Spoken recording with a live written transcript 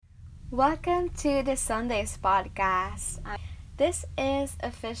Welcome to the Sundays podcast. This is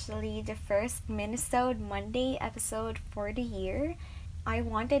officially the first Minisode Monday episode for the year. I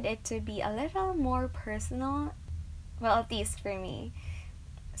wanted it to be a little more personal, well, at least for me.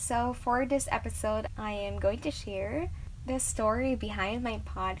 So, for this episode, I am going to share the story behind my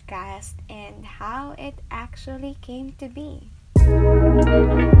podcast and how it actually came to be. I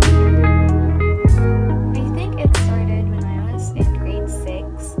think it started when I was in grade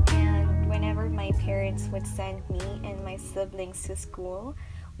 6, and whenever my parents would send me and my siblings to school,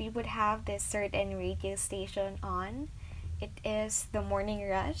 we would have this certain radio station on. It is The Morning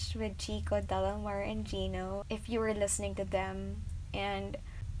Rush with Chico, Delamar, and Gino, if you were listening to them. And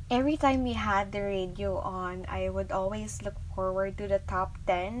every time we had the radio on, I would always look forward to the top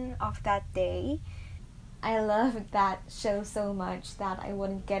 10 of that day. I loved that show so much that I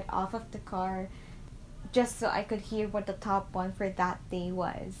wouldn't get off of the car just so I could hear what the top one for that day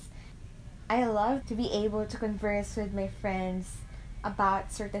was. I love to be able to converse with my friends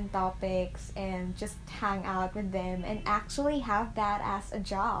about certain topics and just hang out with them and actually have that as a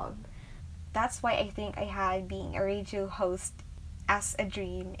job. That's why I think I had being a radio host as a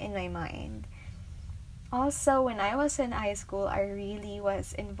dream in my mind. Also, when I was in high school, I really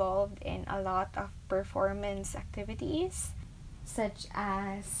was involved in a lot of performance activities, such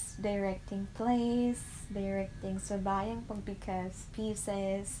as directing plays, directing sabayang pagbikas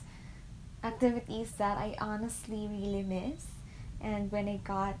pieces, activities that I honestly really miss. And when I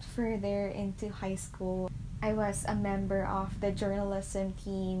got further into high school, I was a member of the journalism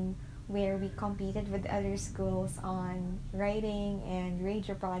team where we competed with other schools on writing and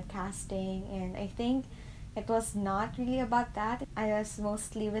radio broadcasting, and I think it was not really about that. I was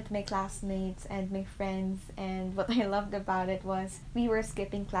mostly with my classmates and my friends, and what I loved about it was we were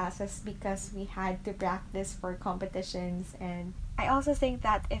skipping classes because we had to practice for competitions. And I also think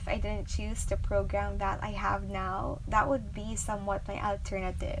that if I didn't choose the program that I have now, that would be somewhat my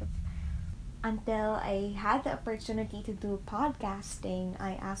alternative. Until I had the opportunity to do podcasting,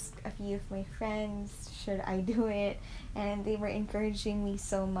 I asked a few of my friends, should I do it? And they were encouraging me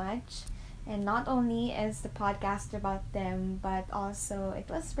so much. And not only is the podcast about them, but also it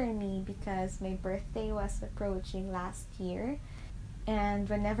was for me because my birthday was approaching last year. And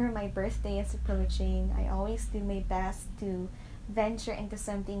whenever my birthday is approaching, I always do my best to venture into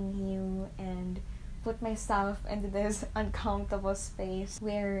something new and put myself into this uncomfortable space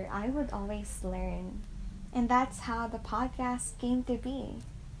where I would always learn. And that's how the podcast came to be.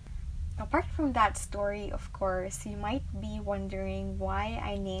 Apart from that story, of course, you might be wondering why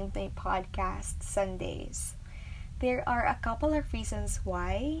I named my podcast Sundays. There are a couple of reasons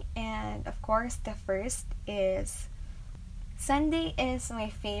why, and of course, the first is Sunday is my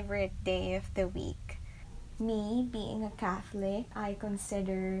favorite day of the week. Me, being a Catholic, I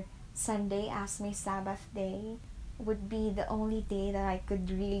consider Sunday as my Sabbath day would be the only day that I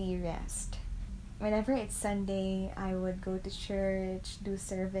could really rest. Whenever it's Sunday, I would go to church, do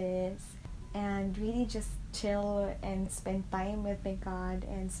service, and really just chill and spend time with my God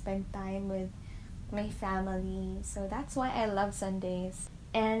and spend time with my family. So that's why I love Sundays.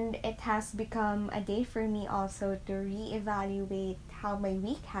 And it has become a day for me also to reevaluate how my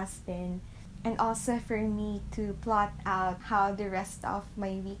week has been, and also for me to plot out how the rest of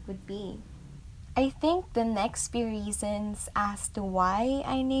my week would be. I think the next few reasons as to why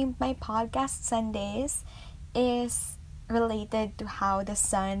I named my podcast Sundays is related to how the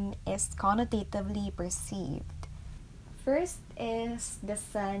sun is connotatively perceived. First is the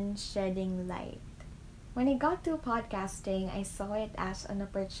sun shedding light. When I got to podcasting, I saw it as an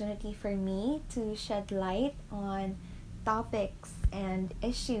opportunity for me to shed light on topics and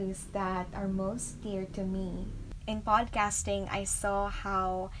issues that are most dear to me. In podcasting, I saw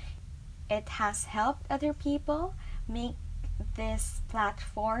how it has helped other people make this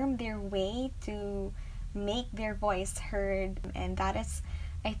platform their way to make their voice heard, and that is,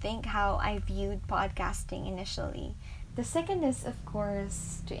 I think, how I viewed podcasting initially. The second is, of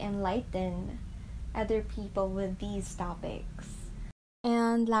course, to enlighten other people with these topics.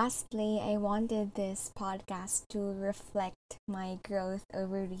 And lastly, I wanted this podcast to reflect my growth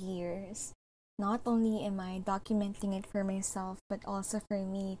over the years. Not only am I documenting it for myself, but also for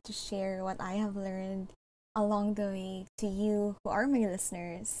me to share what I have learned along the way to you who are my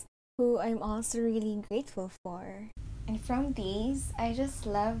listeners, who I'm also really grateful for. And from these, I just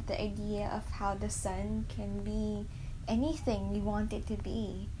love the idea of how the sun can be anything we want it to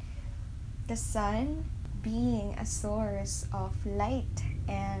be. The sun being a source of light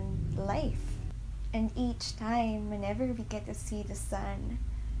and life. And each time, whenever we get to see the sun,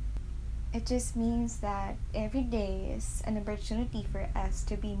 It just means that every day is an opportunity for us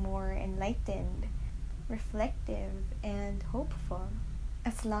to be more enlightened, reflective, and hopeful,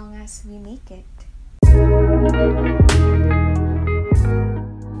 as long as we make it.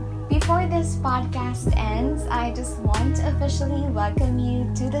 Before this podcast ends, I just want to officially welcome you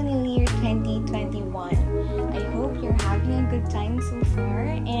to the new year 2021. I hope you're having a good time so far,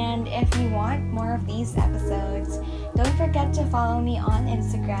 and if you want more of these episodes, don't forget to follow me on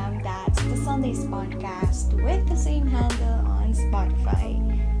Instagram. That's the Sundays Podcast with the same handle on Spotify.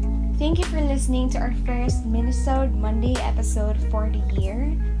 Thank you for listening to our first Minisode Monday episode for the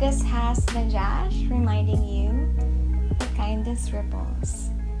year. This has Najash reminding you the kindness ripples.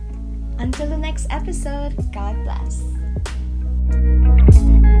 Until the next episode, God bless.